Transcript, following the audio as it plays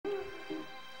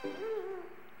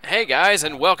Hey guys,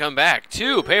 and welcome back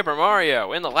to Paper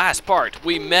Mario. In the last part,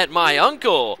 we met my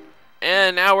uncle,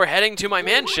 and now we're heading to my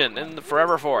mansion in the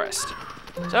Forever Forest.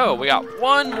 So, we got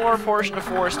one more portion of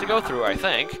forest to go through, I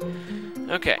think.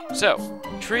 Okay, so,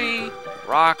 tree,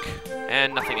 rock,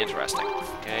 and nothing interesting.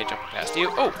 Okay, jumping past you.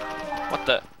 Oh, what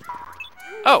the?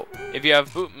 Oh, if you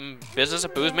have business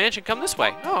at Boo's Mansion, come this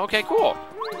way. Oh, okay, cool.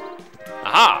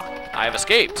 Aha, I have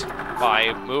escaped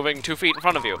by moving 2 feet in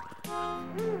front of you.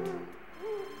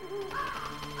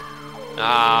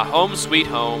 Ah, home sweet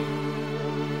home.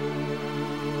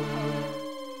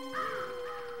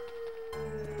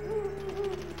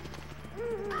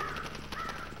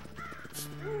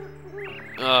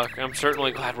 Ugh, I'm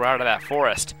certainly glad we're out of that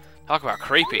forest. Talk about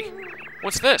creepy.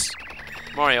 What's this?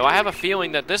 Mario, I have a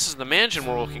feeling that this is the mansion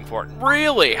we're looking for.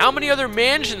 Really? How many other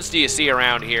mansions do you see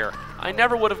around here? I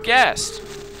never would have guessed.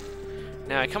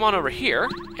 Now I come on over here,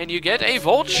 and you get a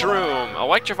Volt Shroom.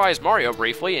 Electrifies Mario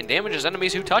briefly and damages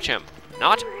enemies who touch him.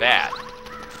 Not bad.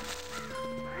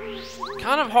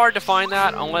 Kind of hard to find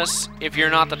that unless if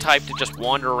you're not the type to just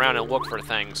wander around and look for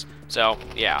things. So,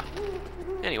 yeah.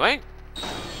 Anyway.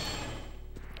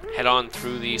 Head on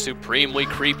through the supremely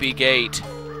creepy gate.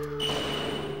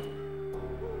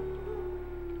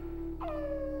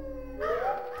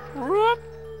 Whoop!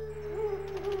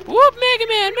 Whoop, Mega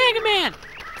Man! Mega Man!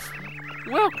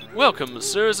 Welcome,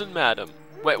 sirs and madam.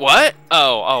 Wait, what?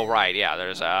 Oh, right, yeah,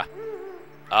 there's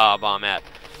Bombette.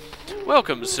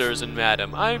 Welcome, sirs and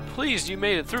madam. I'm pleased you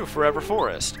made it through Forever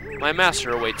Forest. My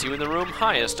master awaits you in the room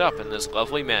highest up in this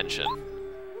lovely mansion.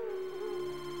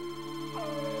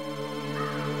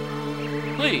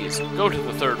 Please, go to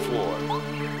the 3rd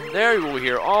floor. There you will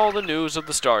hear all the news of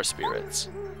the Star Spirits.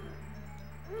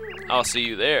 I'll see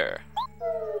you there.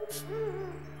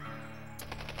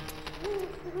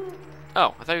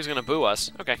 Oh, I thought he was gonna boo us.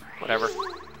 Okay, whatever.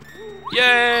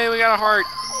 Yay, we got a heart!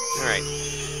 Alright,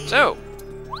 so,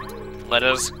 let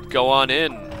us go on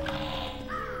in.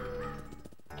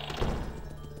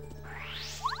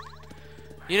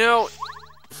 You know,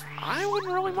 I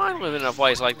wouldn't really mind living in a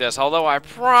place like this, although I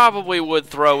probably would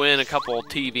throw in a couple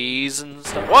TVs and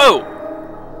stuff. Whoa!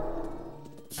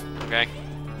 Okay.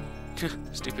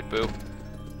 Stupid Boo.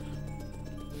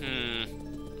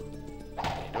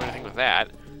 Can't do anything with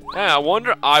that. Yeah,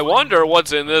 I wonder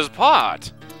what's in this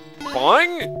pot.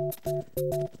 Boing!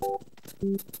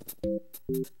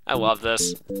 I love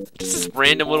this. Just this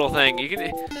random little thing. You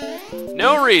can,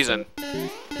 no reason.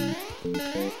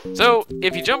 So,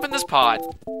 if you jump in this pot,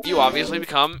 you obviously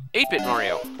become 8-Bit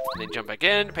Mario. And then jump back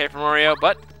in, Paper Mario,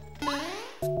 but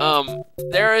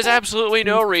there is absolutely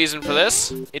no reason for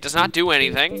this. It does not do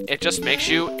anything. It just makes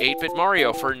you 8-Bit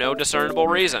Mario for no discernible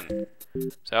reason.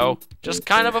 So, just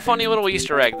kind of a funny little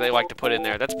Easter egg they like to put in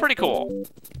there. That's pretty cool.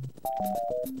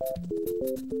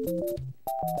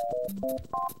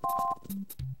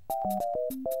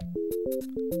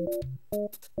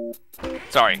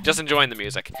 Sorry, just enjoying the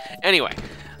music. Anyway,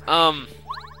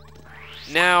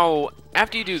 now,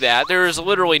 after you do that, there's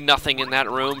literally nothing in that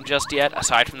room just yet,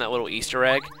 aside from that little Easter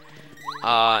egg.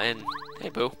 And, hey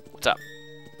Boo, what's up?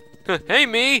 Hey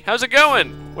me, how's it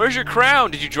going? Where's your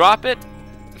crown? Did you drop it?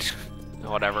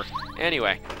 Whatever.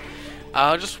 Anyway,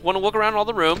 just want to look around all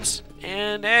the rooms,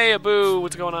 and hey, Boo,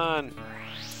 what's going on?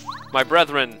 My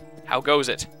brethren, how goes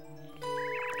it?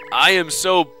 I am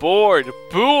so bored.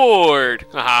 Bored!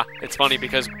 Haha, it's funny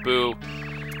because Boo.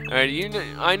 Alright,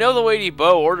 I know the Lady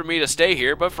Bo ordered me to stay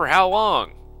here, but for how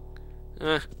long?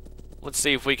 Let's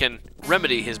see if we can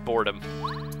remedy his boredom.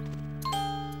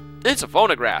 It's a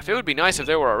phonograph. It would be nice if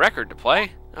there were a record to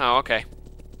play. Oh, okay.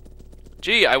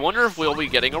 Gee, I wonder if we'll be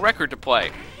getting a record to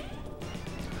play.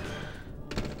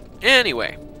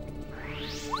 Anyway,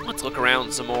 let's look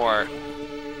around some more.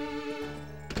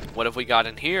 What have we got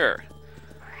in here?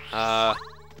 Do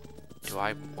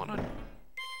I want to...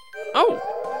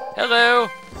 Oh! Hello!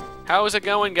 How's it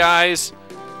going, guys?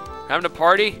 Having a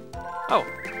party? Oh,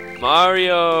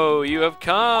 Mario, you have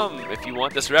come! If you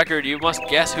want this record, you must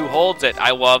guess who holds it.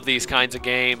 I love these kinds of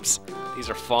games. These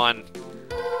are fun.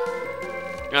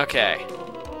 Okay.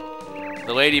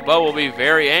 The Lady Bo will be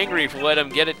very angry if we let him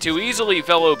get it too easily,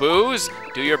 fellow Boos.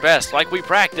 Do your best, like we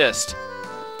practiced.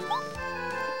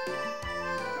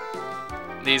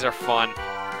 These are fun.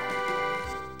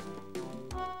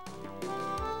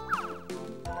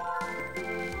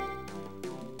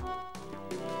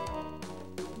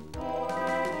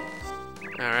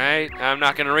 Alright, I'm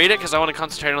not going to read it because I want to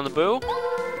concentrate on the Boo.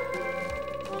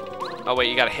 Oh wait,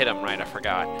 you got to hit him, right? I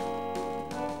forgot.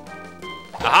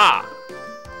 Aha!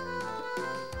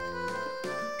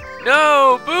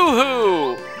 No,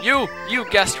 boo-hoo! You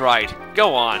guessed right.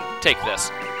 Go on, take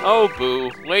this. Oh,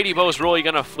 boo. Lady Bo's really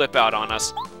gonna flip out on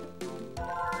us.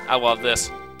 I love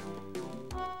this.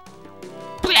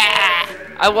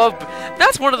 I love.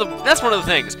 That's one of the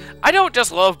things. I don't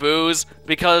just love boos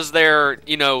because they're,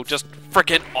 you know, just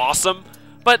freaking awesome,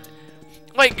 but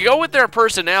like, go with their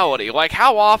personality. Like,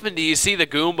 how often do you see the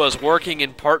Goombas working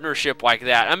in partnership like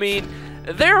that? I mean,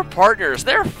 they're partners.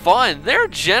 They're fun. They're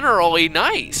generally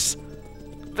nice.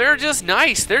 They're just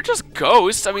nice. They're just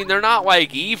ghosts. I mean, they're not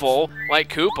like evil like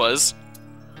Koopas.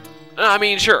 I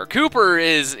mean, sure,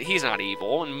 he's not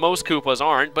evil, and most Koopas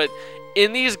aren't, but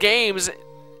in these games,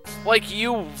 like,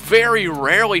 you very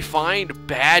rarely find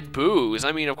bad boos.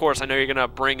 I mean, of course, I know you're gonna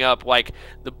bring up, like,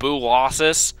 the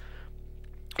Boo-lossus.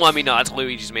 Well, I mean, no, that's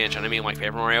Luigi's Mansion. I mean, like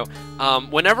Paper Mario.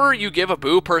 Whenever you give a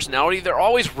Boo personality, they're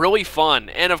always really fun.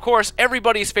 And, of course,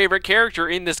 everybody's favorite character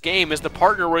in this game is the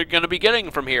partner we're gonna be getting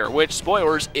from here, which,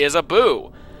 spoilers, is a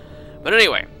Boo. But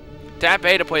anyway, tap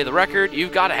A to play the record.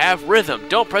 You've got to have rhythm.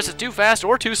 Don't press it too fast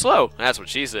or too slow. That's what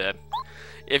she said.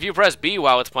 If you press B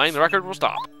while it's playing, the record will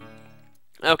stop.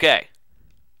 Okay.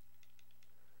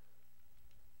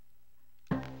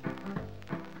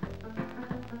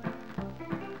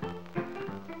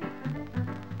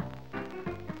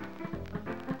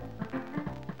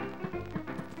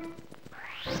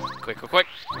 Quick, quick, quick.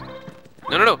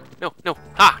 No.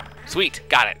 Ha! Sweet.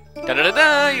 Got it.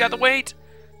 Da-da-da-da! You got the weight.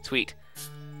 Sweet.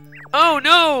 Oh,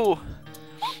 no!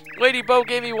 Lady Bo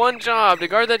gave me one job, to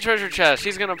guard that treasure chest.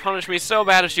 She's gonna punish me so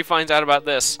bad if she finds out about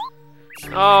this.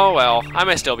 Oh, well. I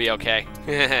may still be okay.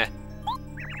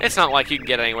 It's not like you can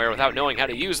get anywhere without knowing how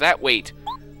to use that weight.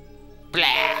 Blah!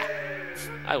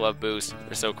 I love boos.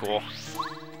 They're so cool.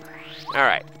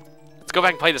 Alright. Let's go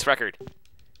back and play this record.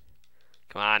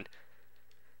 Come on.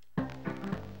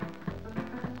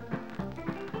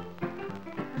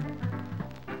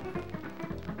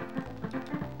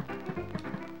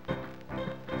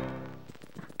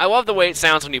 I love the way it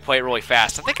sounds when you play it really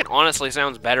fast. I think it honestly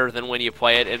sounds better than when you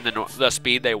play it in the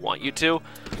speed they want you to.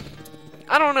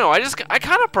 I don't know, I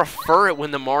kind of prefer it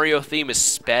when the Mario theme is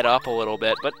sped up a little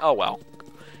bit, but oh well.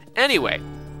 Anyway,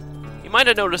 you might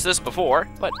have noticed this before,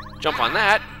 but jump on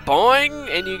that,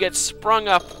 boing, and you get sprung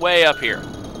up way up here.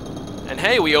 And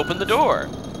hey, we opened the door.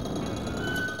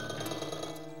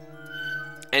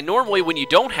 And normally when you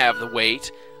don't have the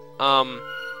weight,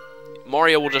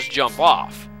 Mario will just jump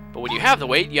off. But when you have the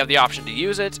weight, you have the option to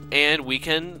use it, and we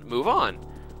can move on.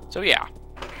 So yeah.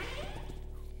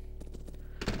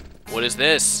 What is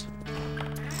this?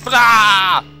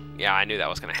 Ah! Yeah, I knew that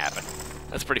was gonna happen.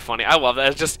 That's pretty funny. I love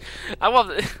that. I love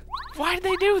that. Why did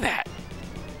they do that?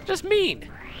 Just mean.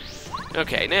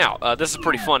 Okay, now, this is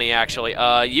pretty funny, actually.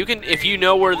 You can, if you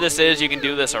know where this is, you can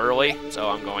do this early. So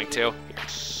I'm going to.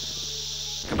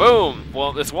 Kaboom!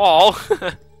 Well, this wall.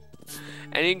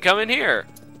 And you can come in here.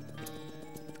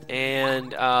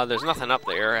 And there's nothing up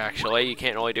there, actually. You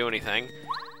can't really do anything.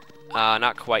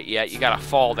 Not quite yet. You gotta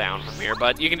fall down from here,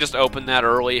 but you can just open that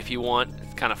early if you want.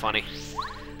 It's kind of funny.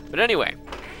 But anyway.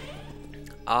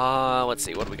 Let's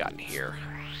see, what do we got in here?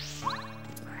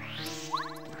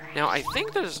 Now, I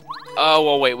think there's... Oh,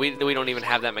 well, wait, we don't even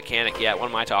have that mechanic yet. What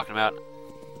am I talking about?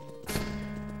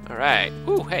 Alright.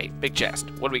 Ooh, hey, big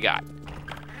chest. What do we got?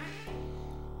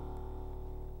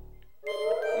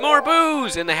 More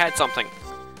boos! And they had something.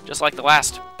 Just like the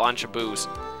last bunch of boos.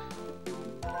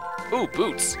 Ooh,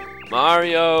 boots.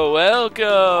 Mario,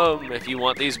 welcome! If you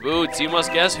want these boots, you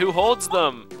must guess who holds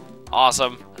them.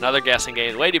 Awesome. Another guessing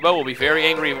game. Lady Bo will be very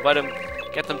angry if you let him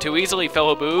get them too easily,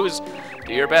 fellow boos.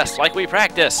 Do your best, like we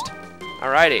practiced.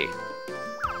 Alrighty.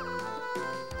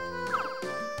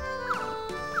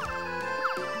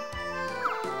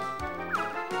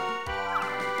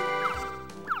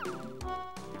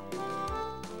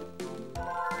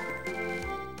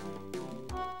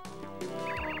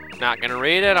 Not gonna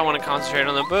read it. I want to concentrate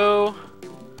on the boo.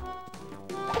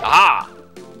 Aha!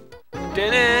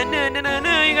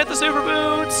 You got the super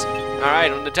boots!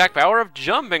 Alright, and the attack power of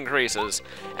jump increases.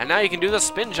 And now you can do the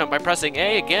spin jump by pressing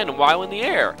A again while in the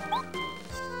air.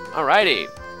 Alrighty.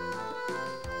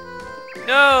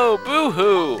 No,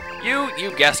 boo-hoo!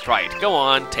 You guessed right. Go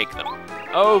on, take them.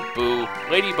 Oh, boo.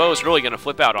 Lady Bo's really gonna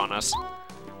flip out on us.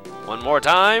 One more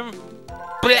time.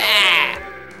 Blah!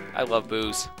 I love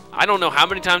boos. I don't know how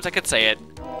many times I could say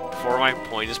it before my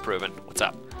point is proven. What's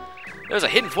up? There's a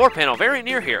hidden floor panel very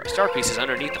near here. A star piece is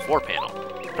underneath the floor panel.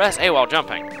 Press A while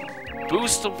jumping.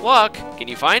 Boost of luck. Can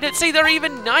you find it? See, they're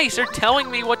even nice. They're telling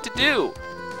me what to do.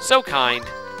 So kind.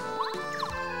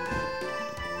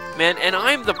 Man, and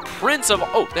I'm the prince of...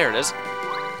 Oh, there it is.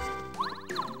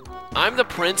 I'm the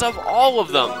prince of all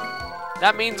of them.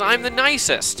 That means I'm the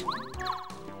nicest.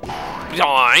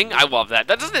 Doing. I love that.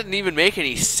 That doesn't even make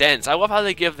any sense. I love how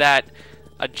they give that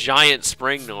a giant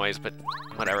spring noise, but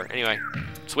whatever. Anyway,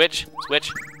 switch,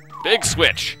 switch, big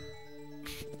switch.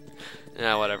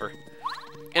 Yeah, whatever.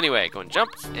 Anyway, go and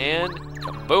jump, and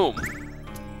kaboom.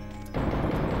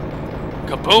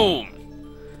 Kaboom!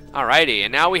 Alrighty,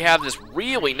 and now we have this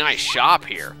really nice shop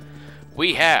here.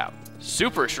 We have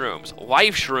Super Shrooms,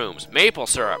 Life Shrooms, Maple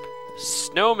Syrup,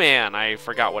 Snowman, I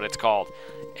forgot what it's called,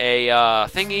 a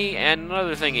thingy and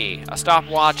another thingy, a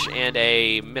stopwatch and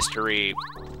a mystery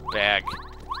bag,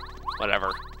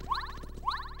 whatever.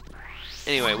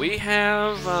 Anyway, we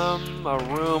have a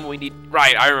room we need,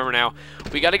 right, I remember now.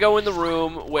 We gotta go in the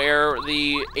room where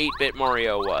the 8-bit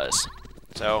Mario was.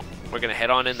 So, we're gonna head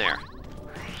on in there.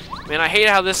 Man, I hate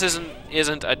how this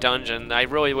isn't a dungeon. I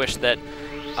really wish that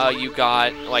you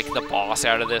got, like, the boss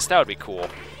out of this. That would be cool.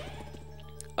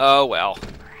 Oh, well.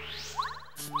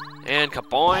 And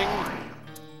kaboing.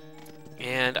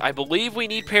 And I believe we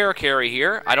need Parakarry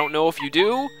here. I don't know if you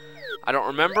do. I don't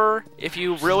remember if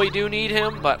you really do need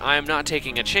him, but I'm not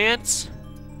taking a chance.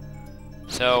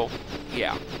 So,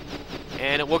 yeah.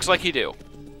 And it looks like you do.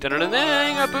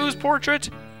 Dun-dun-dun-dun, a Boo's portrait.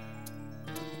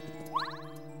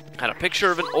 Had a picture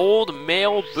of an old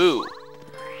male Boo.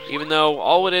 Even though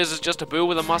all it is just a Boo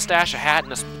with a mustache, a hat,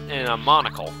 and a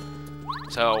monocle.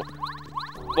 So,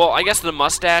 well, I guess the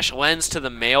mustache lends to the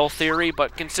male theory,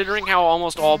 but considering how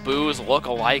almost all Boos look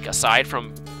alike aside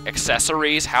from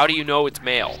accessories, how do you know it's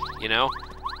male, you know?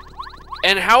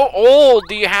 And how old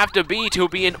do you have to be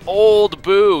an old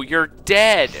Boo? You're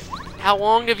dead. How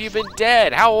long have you been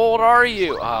dead? How old are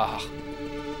you?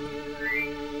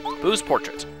 Boo's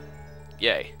portrait.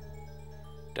 Yay.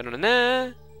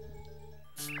 Da-da-da-da.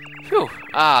 Phew.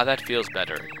 Ah, that feels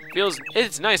better.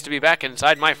 It's nice to be back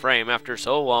inside my frame after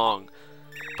so long.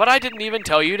 But I didn't even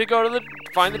tell you to go to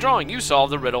find the drawing. You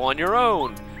solved the riddle on your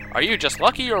own. Are you just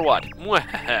lucky or what?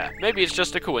 Maybe it's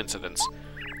just a coincidence.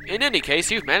 In any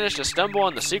case, you've managed to stumble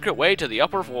on the secret way to the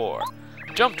upper floor.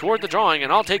 Jump toward the drawing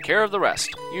and I'll take care of the rest.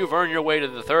 You've earned your way to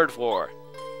the 3rd floor.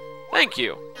 Thank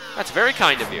you. That's very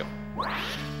kind of you.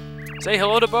 Say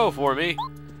hello to Bo for me.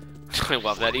 I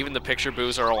love that. Even the picture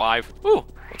Boos are alive. Ooh,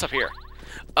 what's up here?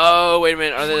 Oh, wait a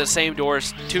minute. Are they the same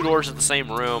doors? 2 doors of the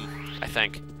same room, I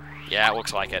think. Yeah, it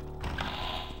looks like it.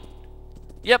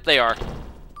 Yep, they are.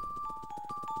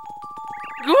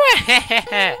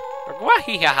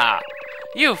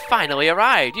 You finally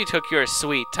arrived. You took your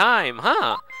sweet time,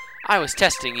 huh? I was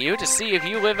testing you to see if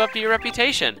you live up to your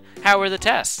reputation. How were the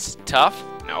tests? Tough?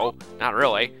 No, not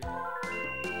really.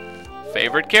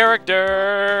 Favorite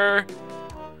character?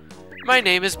 My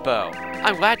name is Bo.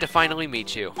 I'm glad to finally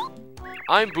meet you.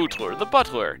 I'm Bootler, the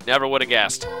butler. Never would have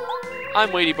guessed.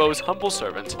 I'm Lady Bo's humble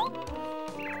servant.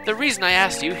 The reason I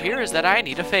asked you here is that I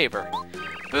need a favor.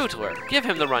 Bootler, give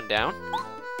him the rundown.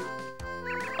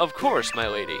 Of course, my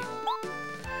lady.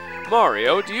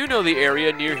 Mario, do you know the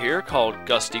area near here called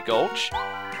Gusty Gulch?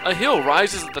 A hill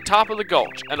rises at the top of the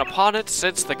gulch, and upon it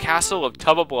sits the castle of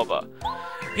Tubba Blubba.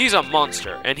 He's a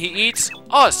monster, and he eats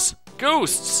us,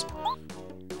 ghosts.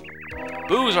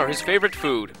 Boos are his favorite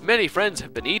food. Many friends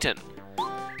have been eaten.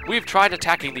 We've tried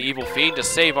attacking the evil fiend to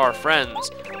save our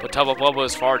friends, but Tubba Blubba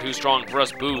is far too strong for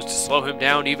us Boos to slow him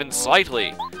down even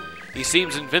slightly. He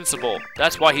seems invincible.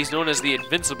 That's why he's known as the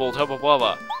Invincible Tubba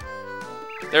Blubba.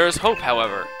 There is hope,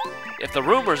 however. If the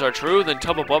rumors are true, then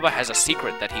Tubba Blubba has a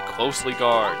secret that he closely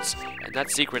guards. And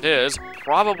that secret is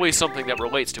probably something that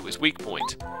relates to his weak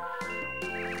point.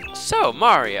 So,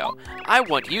 Mario, I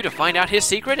want you to find out his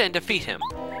secret and defeat him.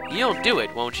 You'll do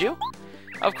it, won't you?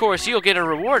 Of course, you'll get a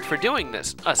reward for doing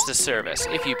this service.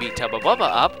 If you beat Tubba Blubba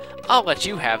up, I'll let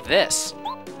you have this.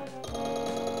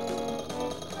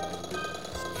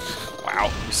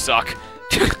 Wow, you suck.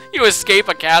 You escape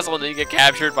a castle and then you get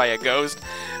captured by a ghost.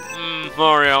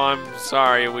 Mario, I'm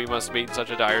sorry we must meet in such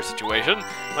a dire situation.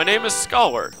 My name is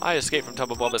Skullward. I escaped from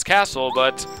Tubba Blubba's castle,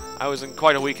 but I was in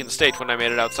quite a weakened state when I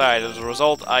made it outside. As a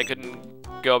result, I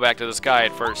couldn't go back to the sky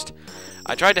at first.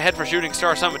 I tried to head for Shooting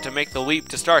Star Summit to make the leap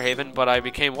to Starhaven, but I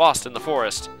became lost in the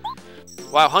forest.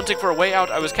 While hunting for a way out,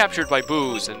 I was captured by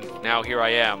Boos, and now here I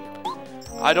am.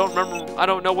 I don't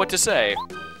know what to say.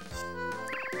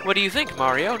 What do you think,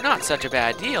 Mario? Not such a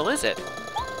bad deal, is it?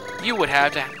 You would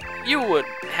have to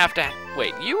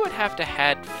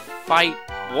fight...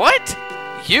 What?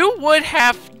 You would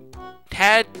have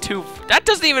had to... That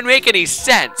doesn't even make any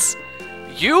sense.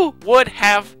 You would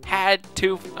have had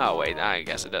to... Oh, wait, I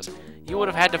guess it does. You would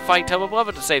have had to fight Tubba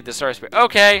Blubba to save the Star Spirit.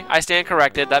 Okay, I stand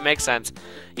corrected. That makes sense.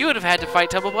 You would have had to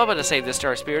fight Tubba Blubba to save the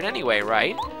Star Spirit anyway,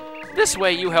 right? This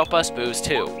way you help us Boos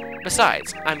too.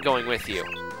 Besides, I'm going with you.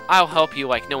 I'll help you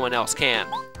like no one else can.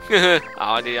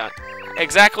 Oh, yeah.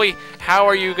 Exactly how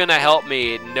are you gonna help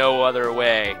me in no other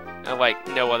way? Like,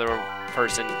 no other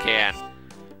person can.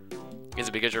 Is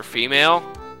it because you're female?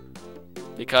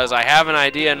 Because I have an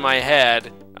idea in my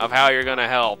head of how you're gonna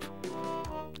help.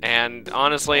 And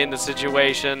honestly, in the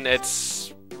situation,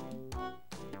 it's...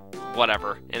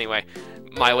 whatever. Anyway.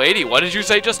 My lady, what did you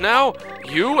say just now?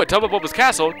 You at Tubba Blubba's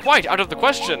castle? Quite out of the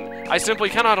question. I simply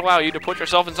cannot allow you to put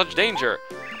yourself in such danger.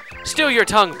 Still your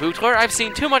tongue, Bootler. I've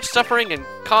seen too much suffering and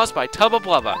caused by Tubba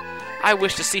Blubba. I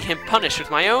wish to see him punished with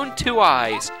my own 2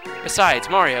 eyes. Besides,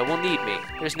 Mario will need me.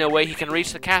 There's no way he can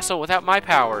reach the castle without my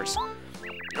powers.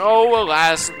 Oh,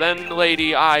 alas, then,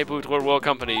 lady, I, Bootler, will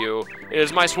accompany you. It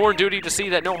is my sworn duty to see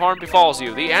that no harm befalls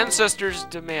you. The ancestors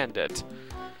demand it.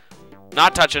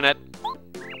 Not touching it.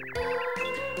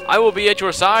 I will be at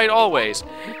your side always.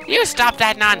 You stop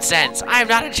that nonsense. I'm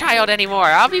not a child anymore.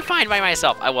 I'll be fine by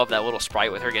myself. I love that little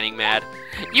sprite with her getting mad.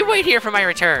 You wait here for my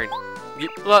return.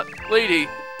 Lady.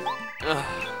 Ugh.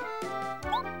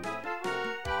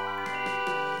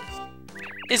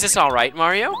 Is this all right,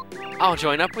 Mario? I'll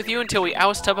join up with you until we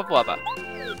oust Tubba Blubba.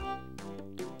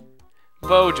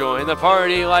 Bo, join the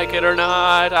party, like it or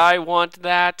not. I want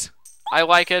that. I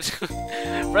like it.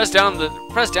 Press down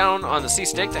on the C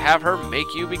stick to have her make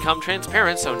you become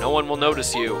transparent so no one will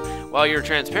notice you. While you're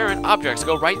transparent, objects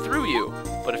go right through you.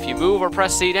 But if you move or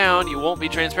press C down, you won't be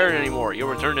transparent anymore. You'll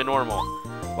return to normal.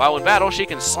 While in battle, she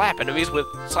can slap enemies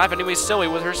silly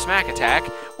with her smack attack,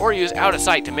 or use out of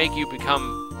sight to make you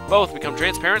both become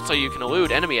transparent so you can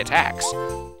elude enemy attacks.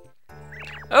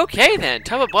 Okay then,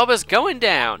 Tubba Blubba's going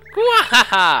down.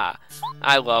 Wahaha!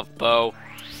 I love Bo.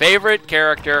 Favorite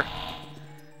character.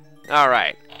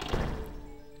 Alright.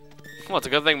 Well, it's a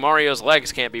good thing Mario's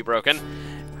legs can't be broken.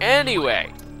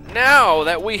 Anyway, now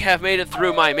that we have made it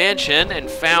through my mansion and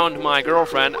found my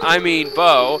girlfriend, I mean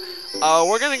Bo,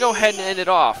 we're going to go ahead and end it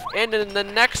off. And in the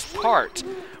next part,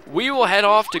 we will head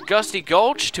off to Gusty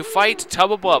Gulch to fight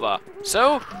Tubba Blubba.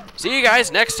 So, see you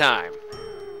guys next time.